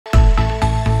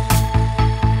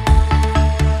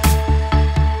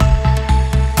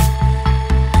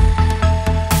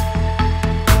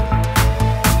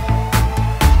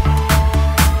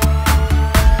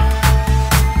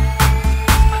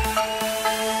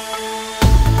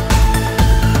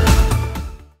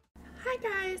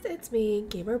it's me,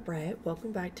 Gamer Brett.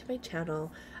 Welcome back to my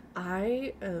channel.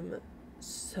 I am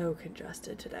so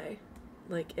congested today.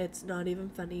 Like, it's not even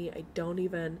funny. I don't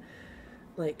even,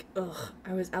 like,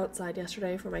 I was outside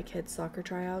yesterday for my kids' soccer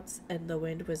tryouts, and the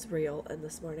wind was real, and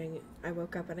this morning I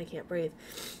woke up and I can't breathe.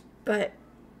 But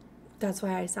that's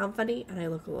why I sound funny, and I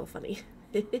look a little funny.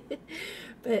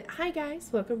 But hi guys,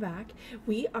 welcome back.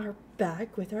 We are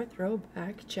back with our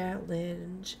throwback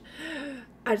challenge.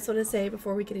 I just want to say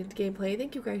before we get into gameplay,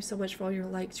 thank you guys so much for all your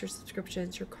likes, your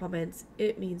subscriptions, your comments.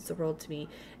 It means the world to me,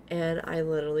 and I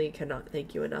literally cannot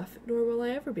thank you enough, nor will I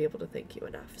ever be able to thank you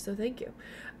enough. So thank you.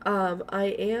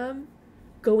 I am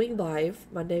going live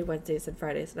Monday, Wednesdays, and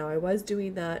Fridays. Now I was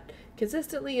doing that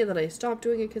consistently, and then I stopped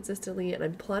doing it consistently, and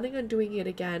I'm planning on doing it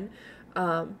again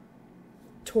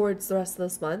towards the rest of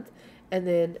this month. And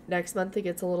then next month it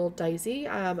gets a little dicey.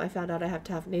 I found out I have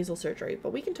to have nasal surgery,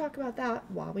 but we can talk about that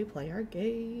while we play our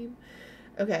game.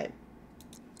 Okay.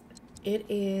 It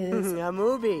is a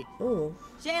movie. Oh.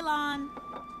 Jaylon.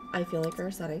 I feel like our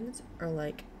settings are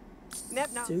like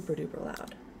super duper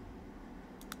loud.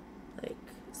 Like,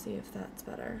 see if that's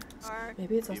better.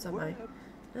 Maybe it's also my.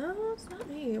 No, it's not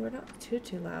me. We're not too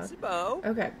loud.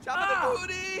 Okay.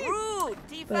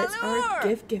 But it's our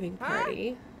gift giving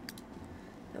party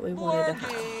that we wanted to have. We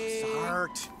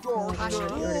already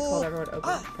called everyone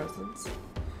open presents.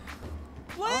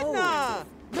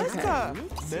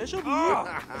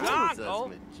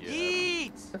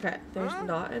 Okay, there's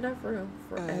not enough room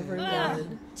for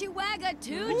everyone. Chihuahua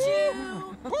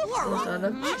Tuju. There's not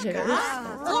enough chairs.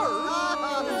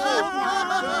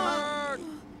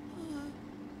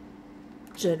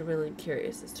 Genuinely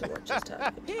curious as to what just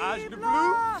happened.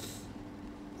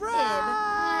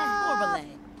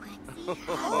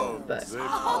 But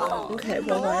okay,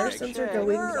 well, our sons are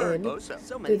going in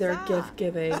through their gift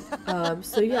giving.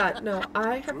 So yeah, no,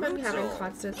 I have been having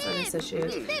constant sinus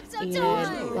issues and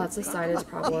lots of sinus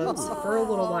problems for a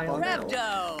little while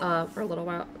now. For a little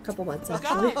while, a couple months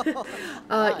actually.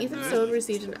 Ethan Stone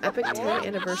received an epic 10th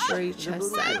anniversary chess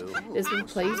set. It has been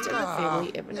placed in the family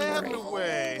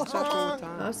inventory.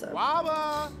 Awesome.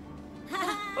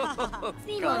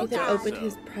 Ethan opened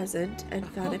his present and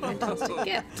found a fantastic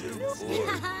gift.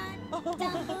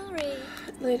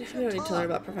 Later, we don't need to learn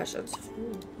about professions.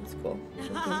 That's cool.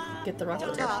 Get the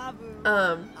rocket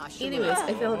launcher. Anyways,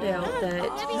 I found out that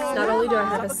not only do I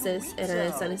have a cyst and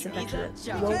a sinus infection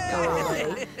that won't go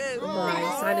away, my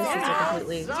sinuses are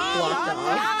completely blocked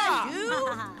off.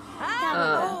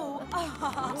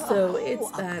 So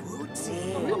it's been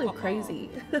really crazy.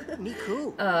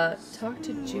 Talk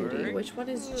to Judy. Which one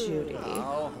is Judy?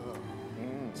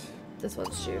 This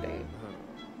one's Judy.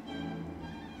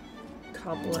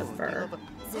 Compliment fur.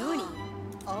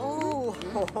 Oh.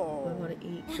 I want to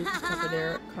eat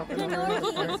carbonara.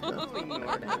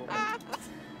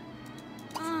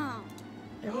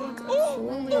 Everyone's slowly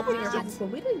opening their presents, but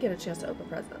we didn't get a chance to open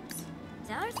presents.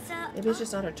 Maybe it's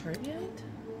just not our turn yet?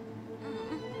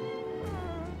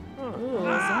 Ooh,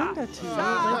 like whatever she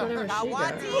got.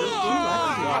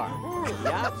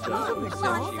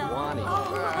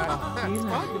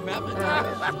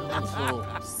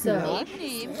 So, I'm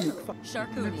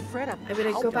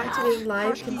gonna go back to being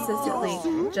live consistently,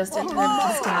 just in time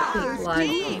to stop being live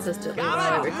consistently when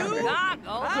I recover.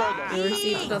 We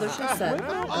received another chess set.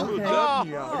 Okay.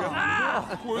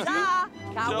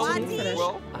 Did you finish?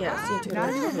 Yes, you have to go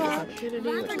back to the opportunity,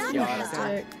 which is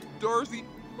fantastic. Darcy.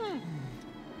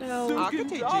 No.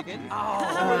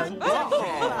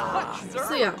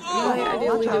 So yeah, by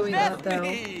ideally doing that though,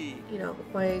 you know,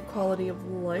 my quality of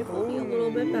life will be a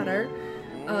little bit better.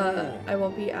 I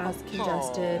won't be as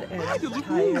congested and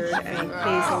tired and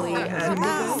nasally and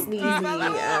sneezy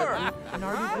and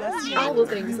all the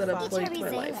things that have plagued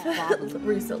my life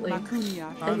recently.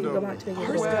 And we go back to being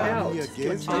able to work out, which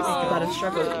is about a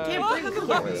struggle. You can't really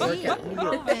work out.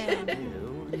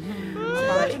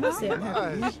 Right, so yeah. Okay, this is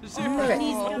an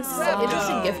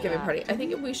interesting gift giving party. I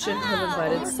think we shouldn't have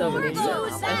invited so many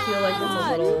sons. I feel like it's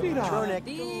a little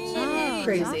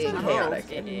crazy and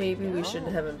chaotic, and maybe we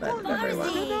shouldn't have invited everyone.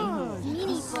 I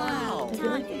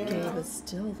feel like the game is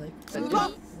still like a bit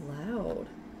loud.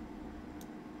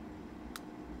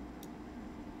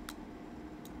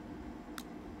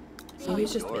 Maybe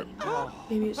it's just me.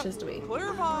 Maybe it's just me.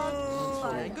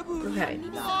 Okay.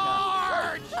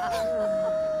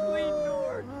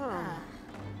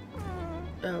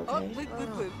 Okay.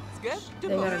 They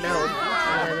They gotta know.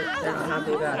 They're not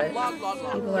happy about it.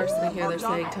 People are sitting here, they're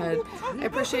saying, Ted, I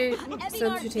appreciate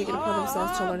Sims who take it upon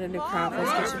themselves to learn a new craft.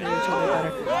 Let's get to know each other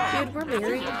better. Dude, we're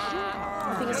married.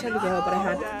 I think it's time to go, but I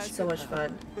had so much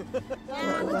fun.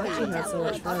 Well, I'm glad you had so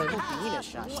much fun.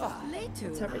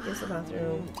 Let's have her use the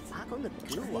bathroom.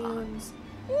 Hands.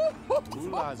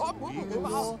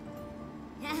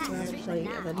 Grab a plate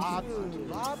and then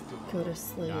go to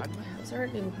sleep. How's our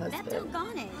new husband?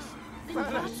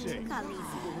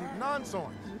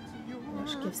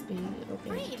 Wash gifts being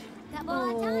opened.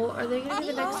 Oh, are they gonna be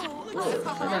the next? Oh, no.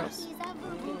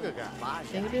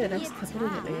 They gonna be the next couple to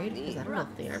get married? Because I don't know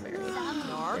if they are married.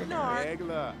 They're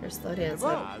not. They're slow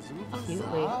dancing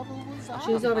cutely.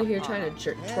 She's over here trying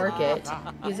to twerk it.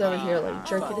 He's over here like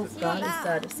jerking his body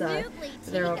side to side.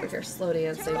 And they're over here slow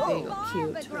dancing, being all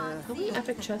cute. How many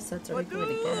epic chest sets are we going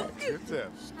to get?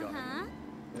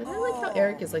 I don't like how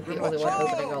Eric is like the only one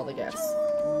opening all the gifts.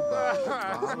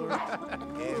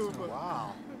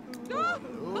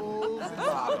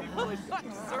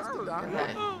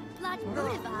 Okay.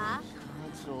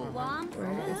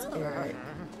 Where is Eric?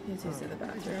 He's using the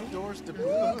bathroom.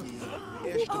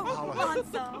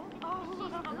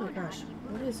 Oh my gosh,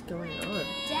 what is going on?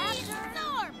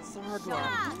 Let's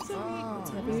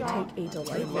have you take a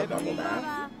delightful bubble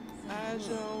bath.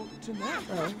 Oh,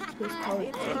 who's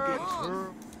calling?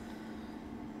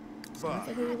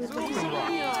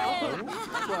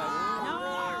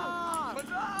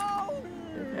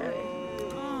 Okay.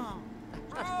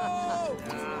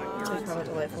 Just have a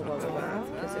delightful bubble bath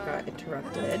because it got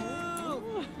interrupted.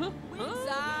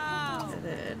 And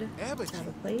then have a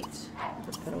plate.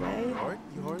 Let's put away.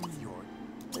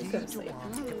 Let's go to sleep.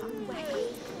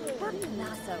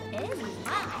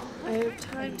 I have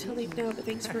time to leave now, but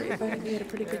thanks for inviting me. At a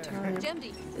pretty good time.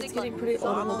 It's getting pretty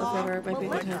old and hold the river. Might be a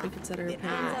good time to consider paying a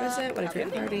visit. What a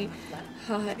great party.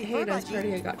 Hey, nice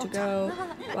party. I got to go.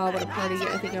 Wow, what a party.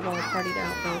 I think I'm all partied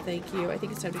out now. Thank you. I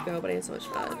think it's time to go, but I had so much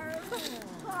fun.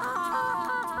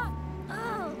 I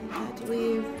had to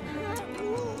leave.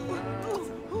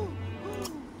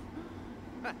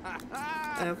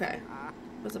 Okay.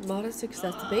 It was a modest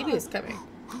success. The baby is coming.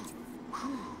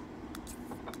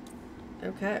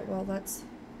 Okay, well, let's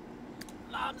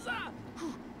talk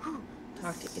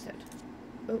to Ethan.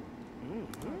 Oh.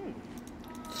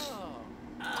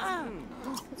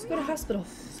 Let's go to hospital.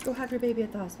 Let's go have your baby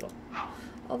at the hospital.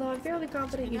 Although I'm fairly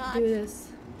confident you can do this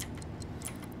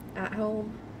at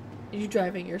home. You're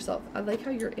driving yourself. I like how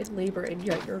you're in labor and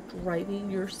yet you're driving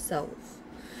yourself.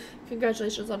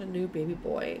 Congratulations on a new baby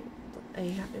boy. A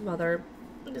happy mother.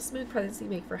 And a smooth pregnancy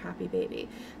make for a happy baby.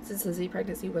 Since Lizzie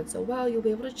pregnancy went so well, you'll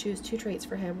be able to choose 2 traits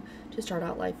for him to start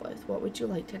out life with. What would you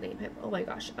like to name him? Oh my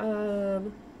gosh.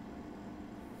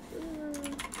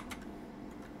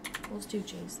 Let's do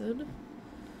Jason.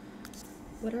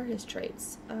 What are his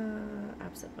traits?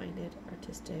 Absent-minded,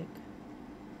 artistic,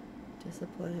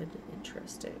 disciplined,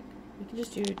 interesting. We can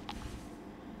just do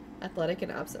athletic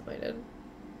and absent-minded.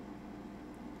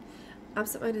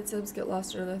 Absent-minded Sims get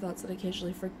lost in their thoughts and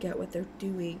occasionally forget what they're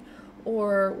doing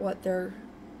or what they're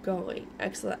going.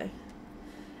 Excellent.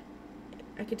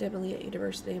 Academically at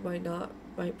university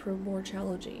might prove more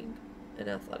challenging and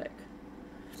athletic.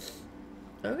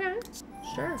 Okay,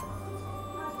 sure.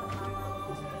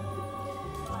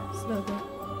 Snuggle.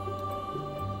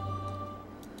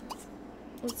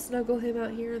 Let's snuggle him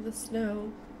out here in the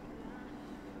snow.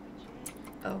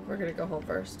 Oh, we're gonna go home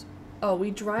first. Oh,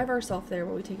 we drive ourselves there,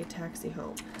 but we take a taxi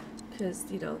home. Because,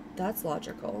 you know, that's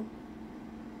logical.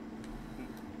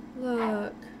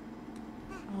 Look.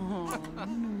 Oh,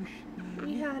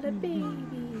 We had a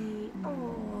baby.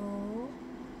 Aww.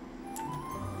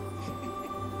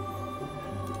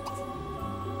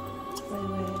 Play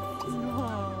with.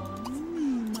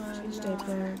 Change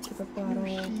diaper. Keep a bottle.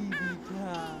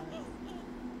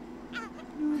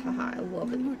 Haha, I love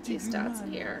that you put these stats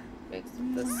in here. Makes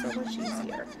this so much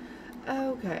easier.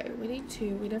 Okay, we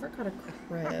never got a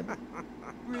crib.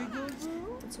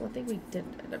 That's one thing we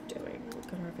didn't end up doing.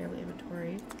 Look at our family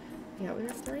inventory. Yeah, we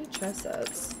got 3 chess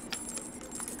sets.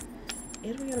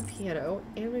 And we got a piano.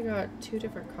 And we got 2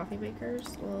 different coffee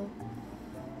makers. Well,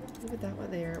 look at that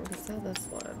one there. We can sell this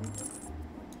one.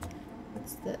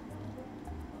 What's the...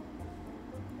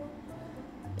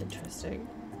 Interesting.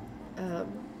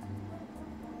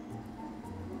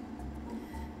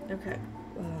 Okay,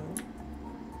 well...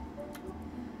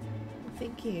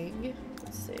 Thinking,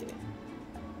 let's see.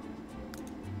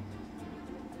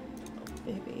 Oh,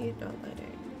 baby, not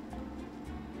lighting.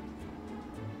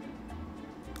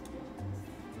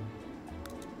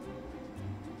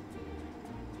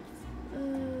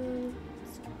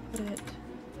 Let's put it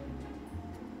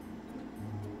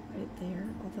there,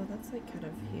 although that's like kind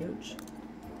of huge.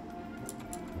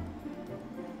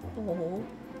 Oh.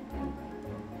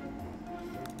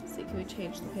 Let's see, can we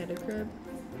change the panda crib?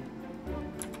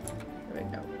 There we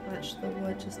go. Match the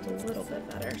wood just a little bit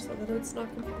better so that it's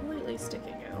not completely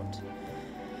sticking out.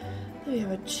 Then we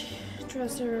have a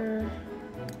dresser.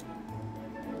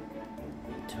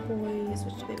 Toys,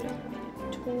 which maybe don't need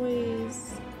any toys.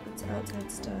 It's outside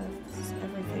stuff. This is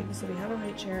everything. So we have a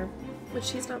high chair, which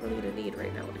she's not really going to need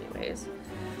right now anyways.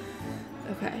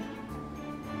 Okay.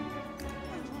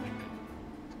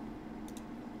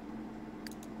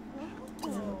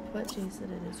 And then we'll put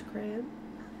Jason in his crib.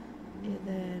 And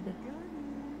then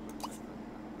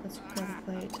let's grab a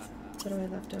plate, put away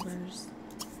leftovers,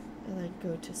 and then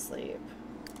go to sleep.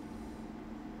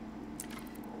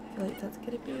 I feel like that's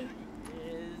going to be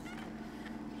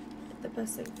the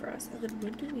best thing for us. And then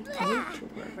when do we go to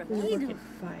work? We work in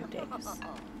 5 days.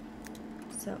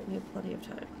 So we have plenty of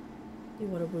time. We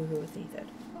want to woohoo with Ethan.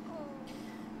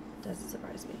 Doesn't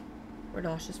surprise me. We're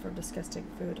nauseous from disgusting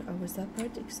food. Oh, was that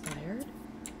bread expired?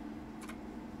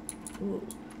 Ooh.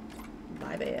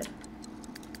 My bad.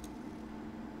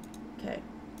 Okay.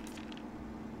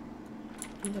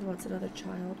 Ethan wants another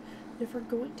child. And if we're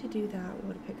going to do that, we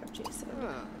want to pick up Jason.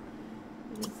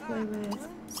 We can play with,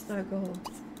 snuggle,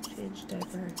 change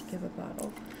diaper, give a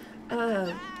bottle. We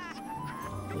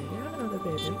have another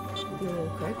baby. You little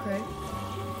cray cray.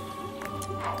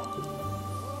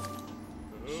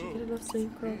 Did you get enough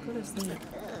sleep, girl? Go to sleep.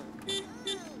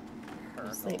 Go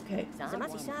to sleep, okay.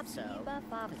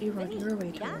 You're on your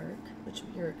way to work, which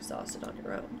you're exhausted on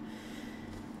your own.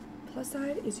 Plus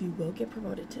side is you will get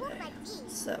promoted today.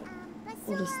 So,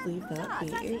 we'll just leave that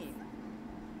be.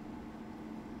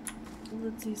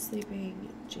 Lindsay's sleeping.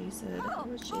 Jason.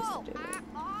 What's Jason doing?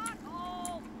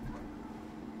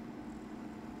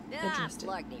 Interesting.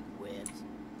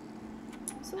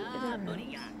 So in our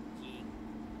house.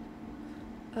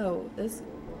 Oh, this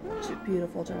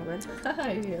beautiful gentleman.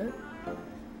 Hi.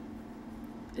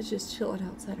 Is just chilling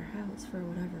outside our house for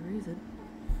whatever reason.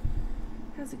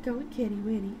 How's it going, kitty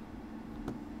Winnie?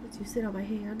 Let's you sit on my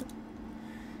hand.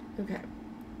 Okay.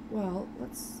 Well,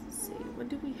 let's see. When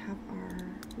do we have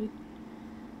our...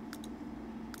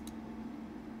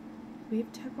 We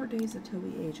have 10 more days until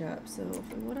we age up, so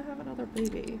if we want to have another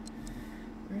baby,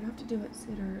 we're going to have to do it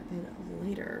sooner than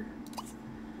later.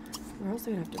 We're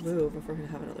also going to have to move if we're going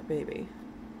to have another baby.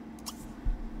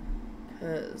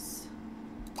 Because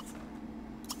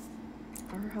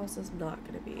our house is not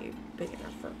going to be big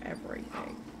enough for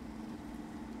everything.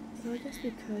 So I guess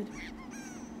we could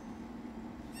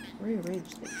rearrange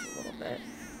things a little bit.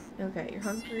 Okay, you're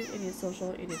hungry, you need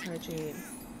social, you need hygiene.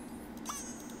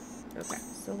 Okay,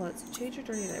 so let's change your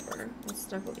dirty diaper. Let's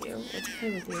snuggle you. Let's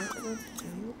play with you. And let's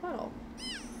give you a bottle.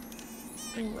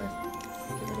 So let's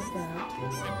get rid of that.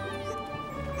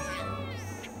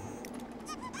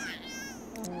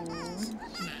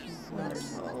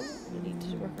 Wonderful. We need to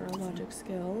work on our logic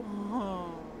skill.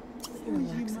 Let you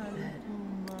relax in bed.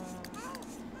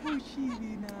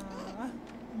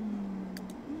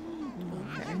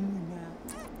 Okay.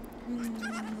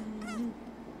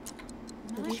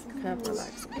 At least we can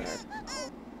relax in bed.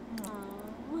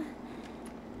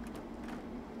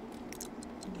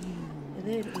 And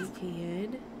then we can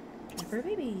try for a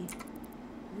baby.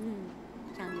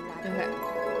 Okay.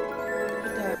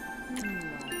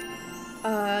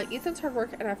 Ethan's hard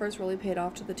work and efforts really paid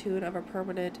off to the tune of a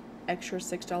permanent extra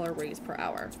 $6 raise per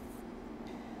hour.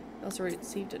 I also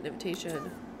received an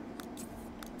invitation.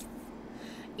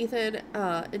 Ethan,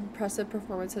 impressive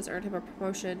performance has earned him a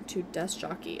promotion to desk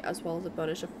jockey, as well as a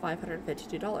bonus of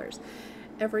 $552.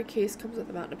 Every case comes with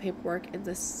a mountain of paperwork, and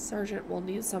the sergeant will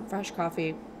need some fresh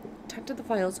coffee. Tend to the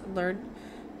files and learn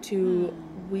to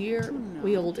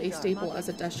wield a staple as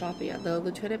a desk jockey, and the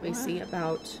lieutenant may see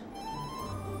about...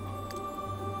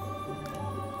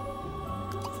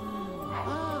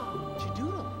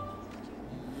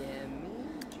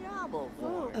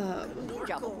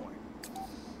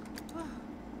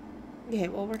 Okay,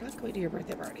 well, we're not going to your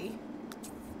birthday party.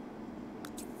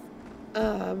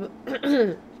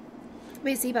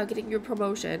 May see about getting your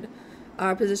promotion,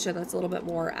 our position that's a little bit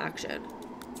more action.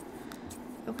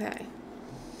 Okay.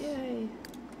 Yay.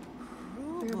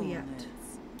 Where are we at?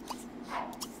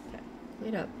 Okay,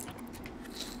 clean up.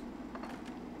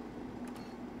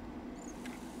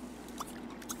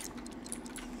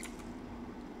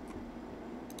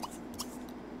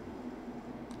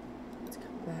 Let's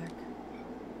come back.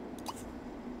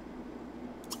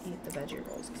 Eat the veggie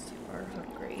rolls because you are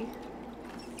hungry.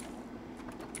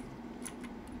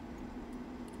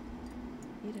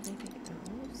 Need anything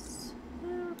else?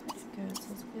 No, pretty good. So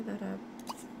let's clean that up.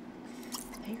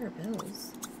 pay her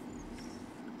bills.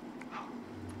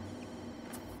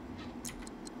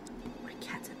 My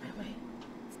cat's in my way.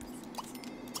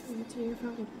 Get to your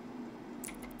phone.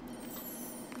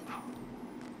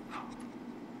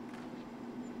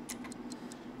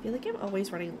 I feel like I'm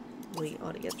always running late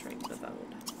on answering the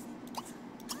phone.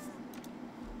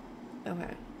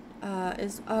 Okay.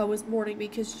 It was mourning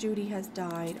because Judy has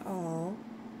died. Aw.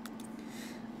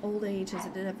 Old age has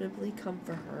inevitably come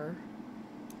for her.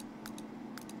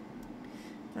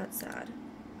 That's sad.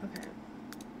 Okay.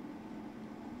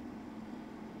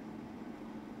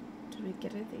 Did we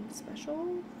get anything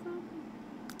special from?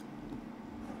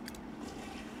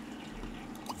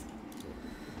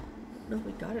 No,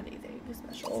 we got anything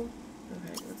special.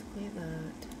 Okay, let's clean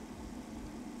that.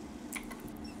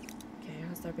 Okay,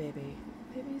 how's their baby?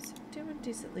 Baby's doing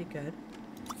decently good.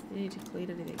 You need to clean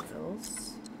anything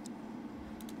else?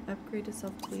 Upgrade to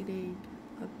self-cleaning.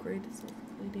 Upgrade to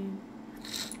self-cleaning.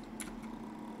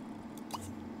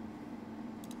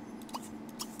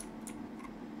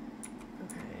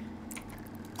 Okay.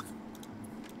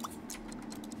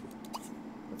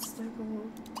 Let's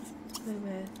snuggle. Play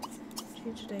with.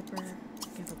 Change a diaper.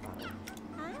 Give a bottle.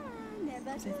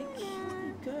 Because I think he'll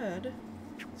be good.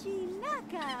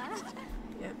 Chinaka.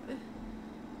 Yep.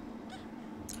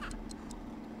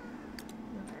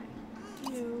 Okay.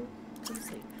 You come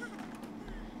sleep.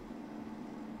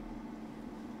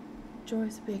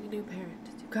 Joys of being a new parent.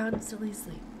 You constantly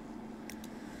sleep.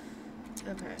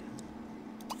 Okay.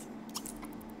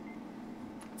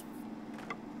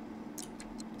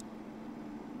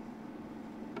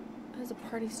 There's a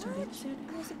party starting soon.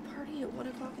 Who has a party at 1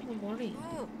 o'clock in the morning?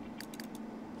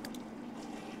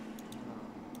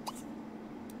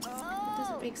 That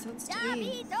doesn't make sense to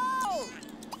me.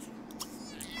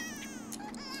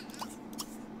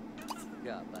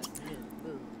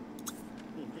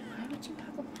 Why would you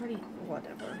have a party?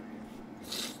 Whatever.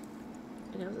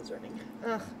 My nose is running.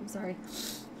 Ugh, I'm sorry.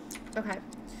 Okay.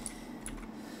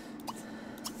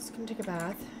 Let's come take a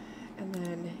bath. And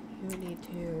then you need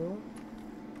to...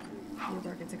 You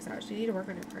work in 6 hours. You need to work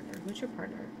on your partner. Who's your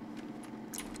partner?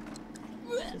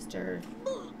 Sister.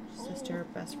 Sister,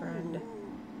 best friend.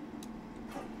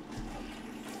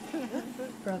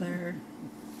 Brother.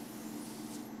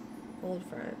 Old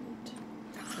friend.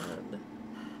 Son.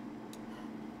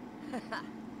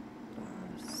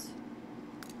 Boss.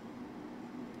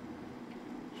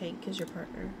 Hank is your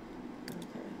partner.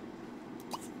 Okay.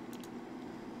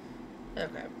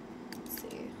 Okay. Let's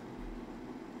see.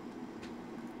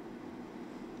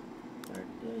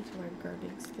 You need to learn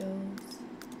gardening skills.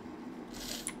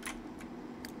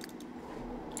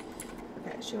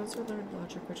 Okay, she wants to learn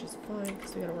logic, which is fine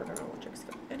because we gotta work on our logic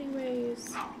skill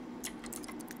anyways.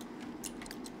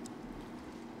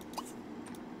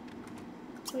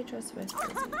 Play dress with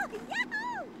Lizzie.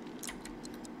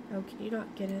 Oh, can you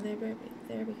not get in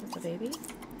there because of baby?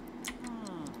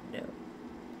 No.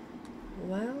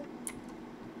 Well.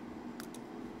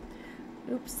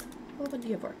 Oops. Well, when do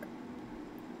you have work?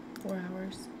 4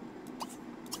 hours.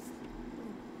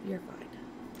 You're fine.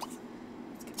 Let's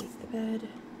go make the bed.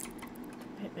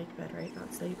 Make the bed, right?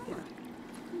 Not sleep. Yeah.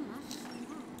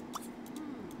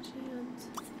 Chance.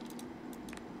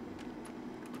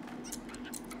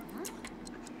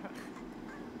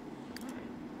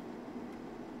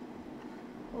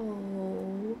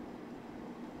 Oh.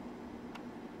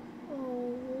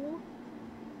 Oh.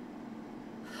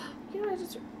 You know, I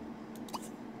just...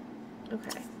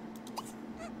 Okay.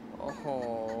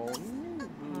 Oh.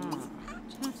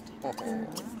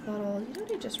 Bottle. You know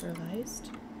what I just realized?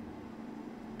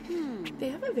 They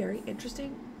have a very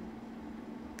interesting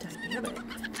dynamic.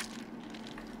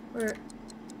 Where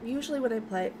usually when I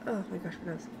play... Oh my gosh,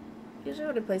 my nose. Usually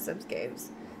when I play Sims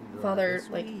games, father,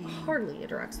 like, hardly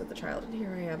interacts with the child, and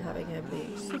here I am having him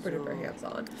be super duper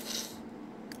hands-on.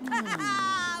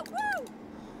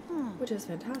 Which is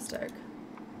fantastic.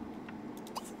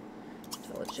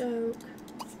 Tell a joke.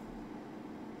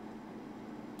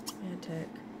 Romantic.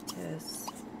 Kiss.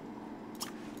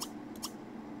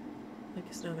 Like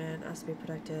a snowman. Has to be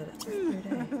protected every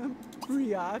day.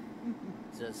 Riyadh.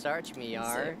 So search me,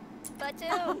 yar. Batu.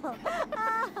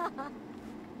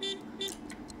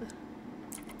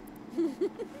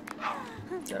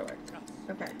 That'll work.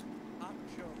 Okay.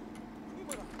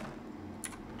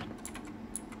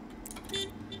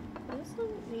 I also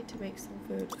need to make some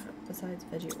food besides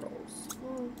veggie rolls.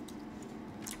 Well,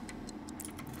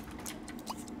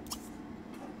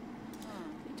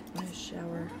 need to buy a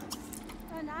shower.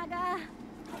 Onaga.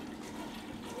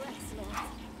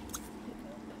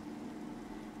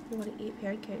 You want to eat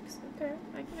pancakes? Okay,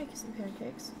 I can make you some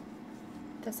pancakes.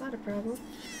 That's not a problem.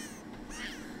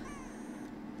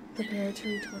 Prepare to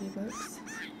read 20 books.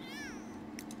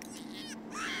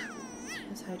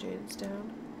 His hydrate's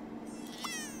down.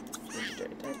 Change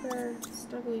dirty diaper.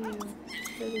 Snuggle you.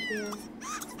 Play with you.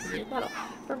 Give you a bottle.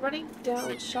 From running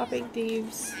down shopping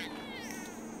thieves.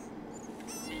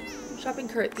 Shopping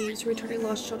cart thieves returning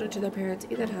lost children to their parents.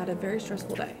 Ethan had a very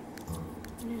stressful day.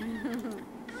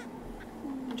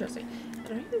 Interesting.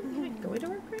 And are you even going to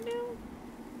work right now?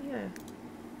 Yeah.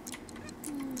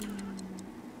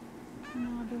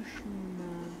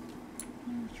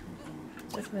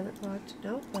 The toilet clogged?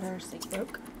 No, but our sink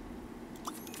broke.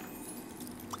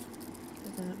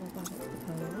 And then we'll bottle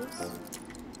the hose.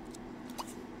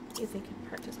 Ethan can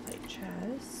practice playing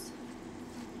chess.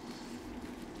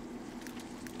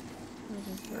 How does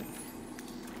this work?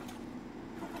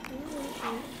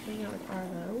 Hang out with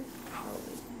Arlo.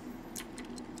 Probably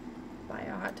buy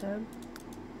a hot tub.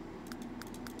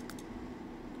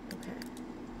 Okay.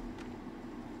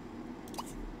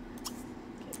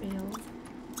 Get mail.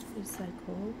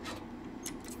 Recycle.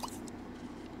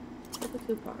 Get the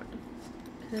coupon.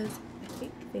 Because I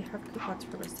think they have coupons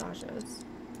for massages.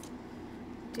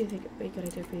 Do you think it would be a good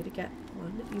idea for you to get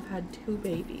one? You've had 2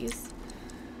 babies.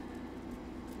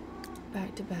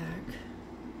 Back to back.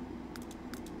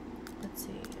 Let's see,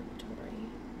 inventory.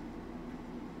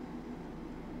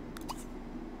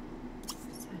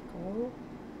 Recycle.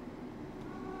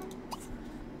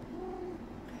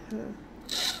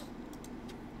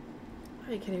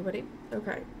 Hi, kitty buddy.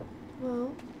 Okay.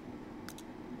 Well.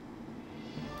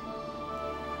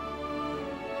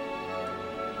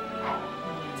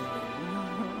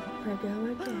 Prego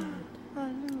again.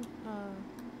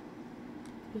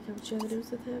 Become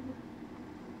generous with him.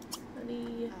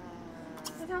 Honey.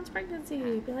 Announce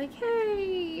pregnancy. Be like,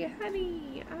 hey,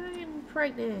 honey, I'm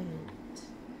pregnant.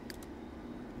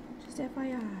 Just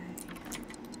FYI.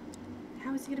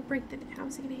 How is he gonna break the? How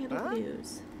is he gonna handle the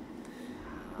news?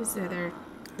 We say they're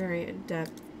very in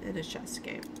depth in a chess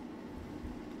game.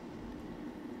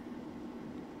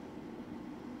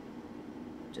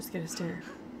 Just gonna stare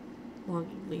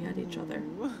longingly at each other.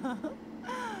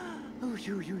 Oh,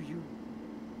 you.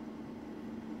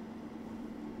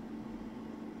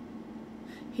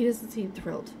 He doesn't seem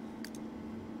thrilled.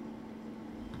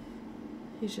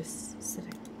 He's just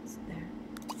sitting there.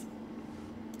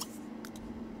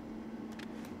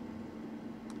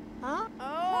 Huh?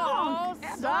 Oh,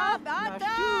 stop!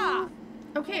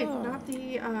 Okay, not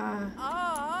the as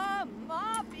I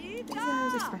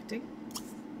was expecting.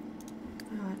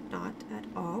 Not at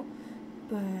all.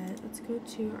 But let's go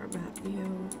to our map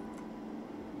view.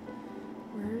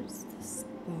 Where's the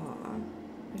spa?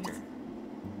 Right here.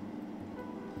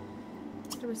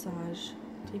 A massage,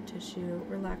 deep tissue,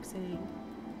 relaxing.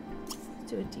 Let's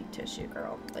do a deep tissue,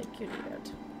 girl. Like you need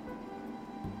it.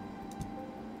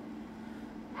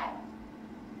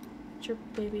 Put your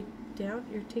baby down.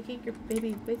 You're taking your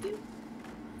baby with you?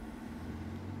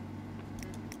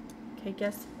 Okay,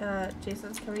 guess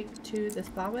Jason's coming to the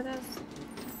spa with us.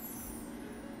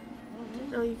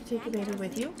 Didn't know you could take your baby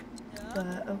with you,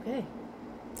 but okay.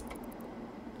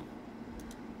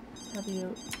 Have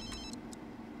you?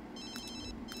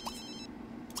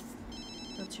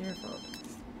 What's your phone?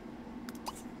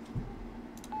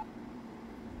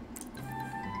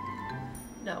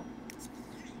 No.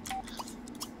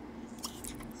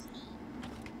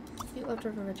 Eat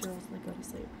leftover veggie rolls and then go to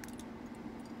sleep.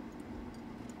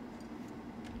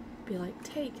 Be like,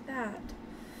 take that.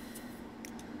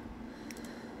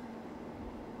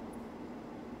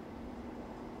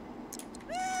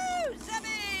 Woo,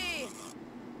 Zebby!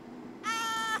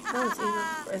 Oh, it's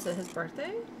even, is it his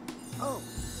birthday? Oh.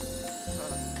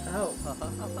 Oh. I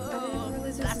didn't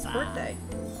realize it was his birthday.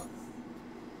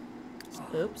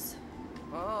 Oops.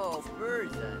 Oh,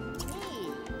 person.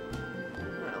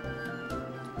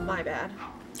 Well, my bad.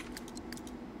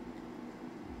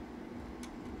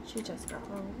 She just got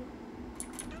home.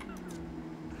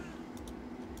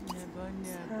 Let's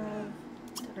have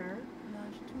dinner.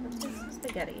 Let's make some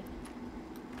spaghetti.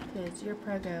 Because you're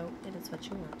prego and it's what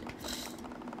you want.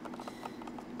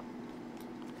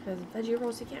 Because veggie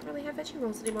rolls, you can't really have veggie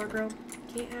rolls anymore, girl.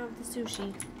 Can't have the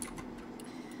sushi.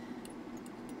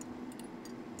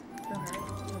 Okay,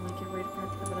 then we can read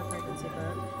another pregnancy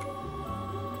book.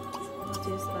 Let's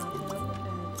use the bathroom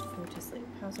and go to sleep.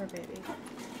 How's our baby?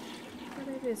 Our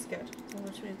baby is good, so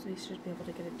which means we should be able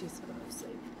to get a decent amount of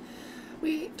sleep.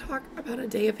 We talk about a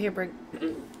day of pampering,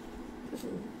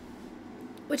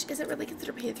 which isn't really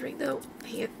considered pampering though.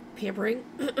 Pampering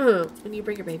when you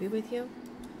bring your baby with you.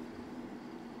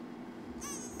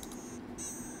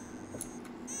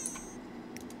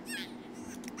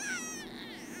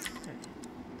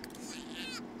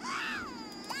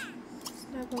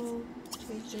 Snuggle. bottle,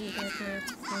 change the diaper,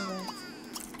 toilet,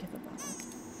 give a bottle.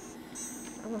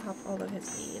 I will help all of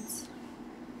his needs.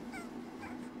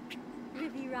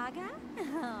 Riviraga?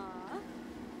 Aw.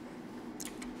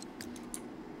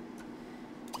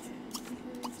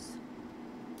 Use,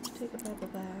 take a bubble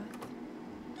bath.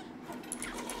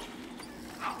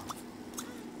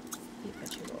 Eat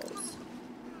veggie rolls.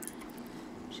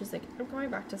 She's like, I'm going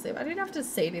back to sleep. I didn't have to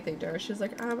say anything to her. She was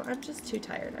like, I'm just too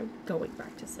tired. I'm going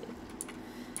back to sleep.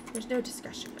 There's no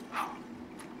discussion.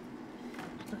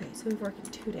 Okay, so we've worked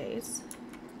in 2 days.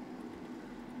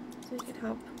 So we can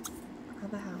help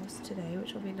around the house today,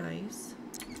 which will be nice.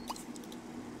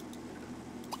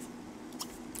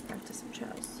 Practice some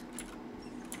chess.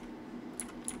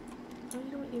 Oh,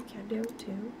 you know what you can do,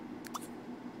 too?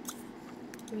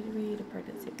 Read a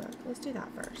pregnancy book. Let's do that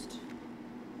first.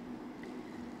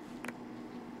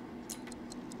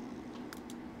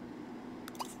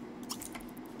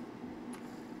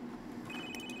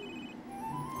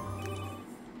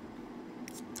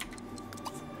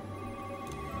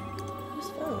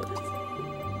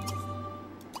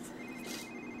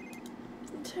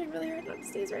 I'm trying really hard not to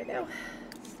sneeze right now.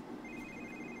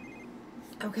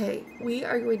 Okay, we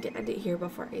are going to end it here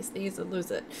before I sneeze and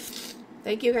lose it.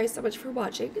 Thank you guys so much for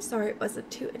watching. Sorry it wasn't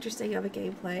too interesting of a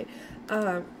gameplay.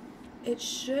 It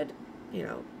should, you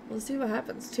know, we'll see what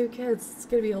happens. 2 kids, it's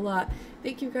gonna be a lot.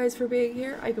 Thank you guys for being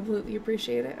here. I completely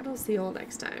appreciate it, and I'll see you all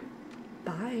next time.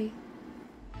 Bye.